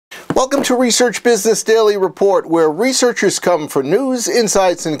Welcome to Research Business Daily Report, where researchers come for news,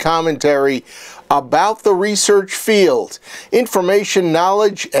 insights, and commentary about the research field. Information,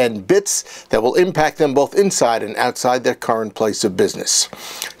 knowledge, and bits that will impact them both inside and outside their current place of business.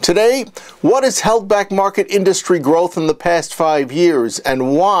 Today, what has held back market industry growth in the past 5 years,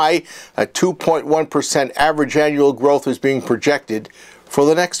 and why a 2.1% average annual growth is being projected for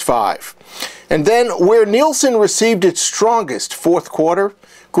the next 5. And then where Nielsen received its strongest fourth quarter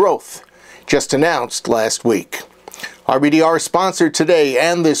growth, just announced last week. RBDR is sponsored today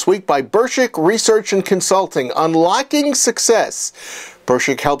and this week by Berkshire Research and Consulting, Unlocking Success.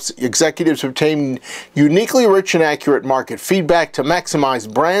 Berkshire helps executives obtain uniquely rich and accurate market feedback to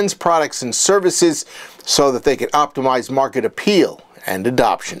maximize brands, products, and services so that they can optimize market appeal and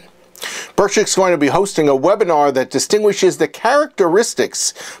adoption. Berkshire is going to be hosting a webinar that distinguishes the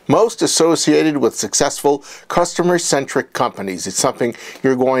characteristics most associated with successful customer-centric companies. It's something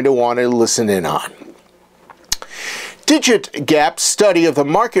you're going to want to listen in on. DigitGap's study of the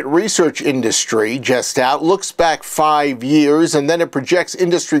market research industry, just out, looks back 5 years, and then it projects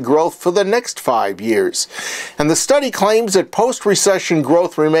industry growth for the next 5 years. And the study claims that post-recession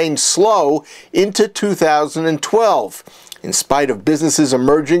growth remains slow into 2012. In spite of businesses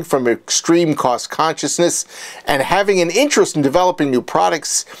emerging from extreme cost consciousness and having an interest in developing new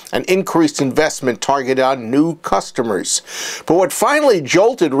products and increased investment targeted on new customers. But what finally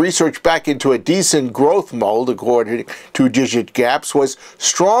jolted research back into a decent growth mode, according to DigitGap, was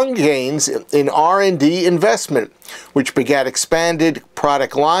strong gains in R&D investment, which begat expanded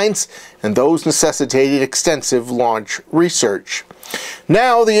product lines, and those necessitated extensive launch research.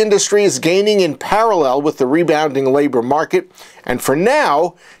 Now the industry is gaining in parallel with the rebounding labor market, and for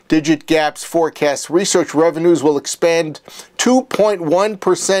now, DigitGap's forecast research revenues will expand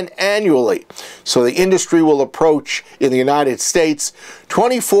 2.1% annually. So the industry will approach, in the United States,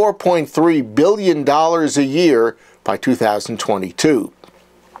 $24.3 billion a year by 2022.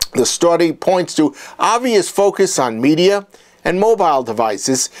 The study points to obvious focus on media and mobile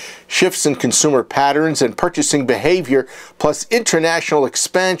devices, shifts in consumer patterns and purchasing behavior, plus international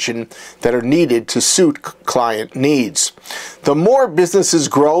expansion that are needed to suit client needs. The more businesses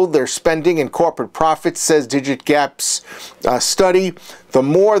grow their spending and corporate profits, says DigitGap's study, the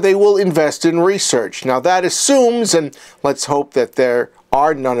more they will invest in research. Now that assumes, and let's hope that there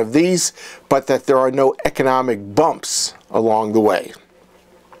are none of these, but that there are no economic bumps along the way.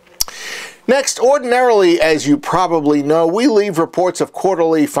 Next, ordinarily, as you probably know, we leave reports of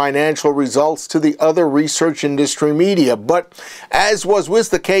quarterly financial results to the other research industry media. But as was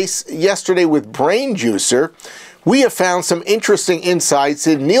the case yesterday with Brain Juicer, we have found some interesting insights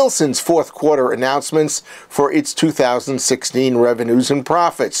in Nielsen's fourth quarter announcements for its 2016 revenues and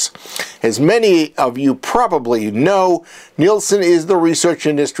profits. As many of you probably know, Nielsen is the research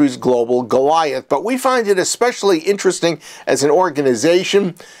industry's global Goliath, but we find it especially interesting as an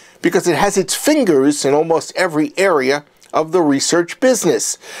organization because it has its fingers in almost every area of the research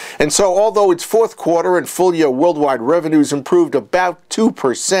business. And so although its fourth quarter and full year worldwide revenues improved about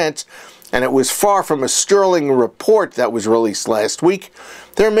 2%, and it was far from a sterling report that was released last week,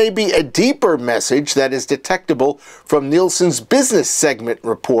 there may be a deeper message that is detectable from Nielsen's business segment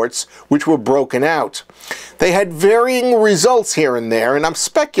reports, which were broken out. They had varying results here and there, and I'm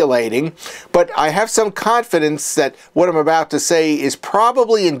speculating, but I have some confidence that what I'm about to say is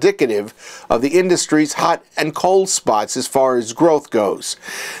probably indicative of the industry's hot and cold spots as far as growth goes.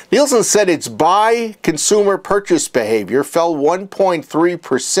 Nielsen said its buy consumer purchase behavior fell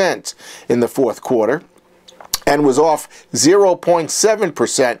 1.3% in the fourth quarter, and was off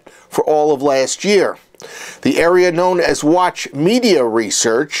 0.7% for all of last year. The area known as watch media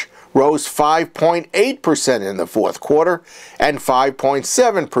research rose 5.8% in the fourth quarter and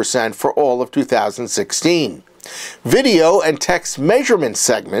 5.7% for all of 2016. Video and text measurement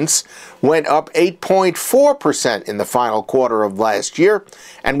segments went up 8.4% in the final quarter of last year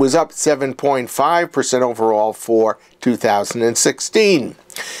and was up 7.5% overall for 2016.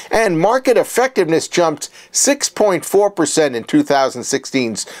 And market effectiveness jumped 6.4% in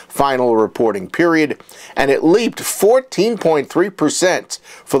 2016's final reporting period, and it leaped 14.3%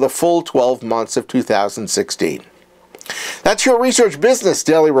 for the full 12 months of 2016. That's your Research Business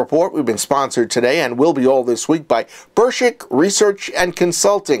Daily Report. We've been sponsored today and will be all this week by Berkshire Research and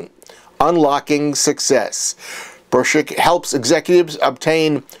Consulting, Unlocking Success. Berkshire helps executives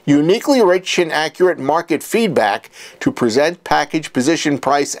obtain uniquely rich and accurate market feedback to present, package, position,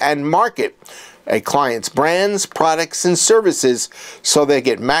 price, and market a client's brands, products, and services so they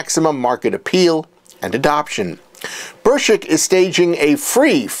get maximum market appeal and adoption. Burshik is staging a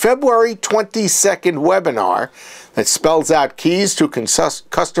free February 22nd webinar that spells out keys to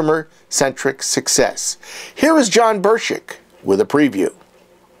customer-centric success. Here is John Burshik with a preview.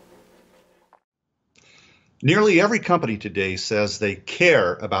 Nearly every company today says they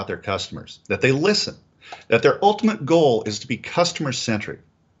care about their customers, that they listen, that their ultimate goal is to be customer-centric.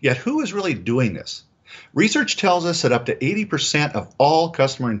 Yet who is really doing this? Research tells us that up to 80% of all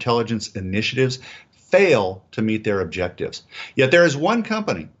customer intelligence initiatives fail to meet their objectives. Yet there is one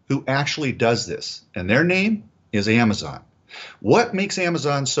company who actually does this, and their name is Amazon. What makes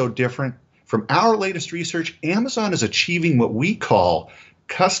Amazon so different? From our latest research, Amazon is achieving what we call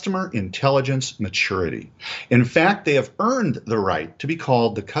customer intelligence maturity. In fact, they have earned the right to be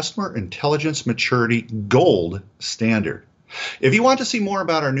called the Customer Intelligence Maturity Gold Standard. If you want to see more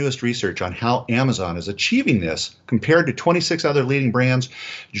about our newest research on how Amazon is achieving this compared to 26 other leading brands,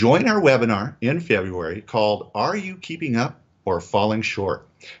 join our webinar in February called Are You Keeping Up or Falling Short?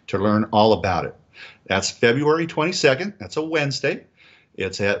 To learn all about it. That's February 22nd. That's a Wednesday.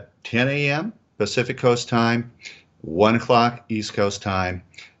 It's at 10 a.m. Pacific Coast time, 1 o'clock East Coast time,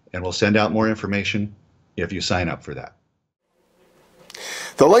 and we'll send out more information if you sign up for that.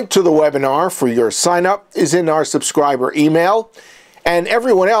 The link to the webinar for your sign-up is in our subscriber email, and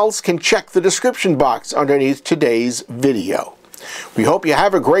everyone else can check the description box underneath today's video. We hope you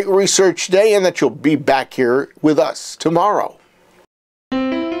have a great research day and that you'll be back here with us tomorrow.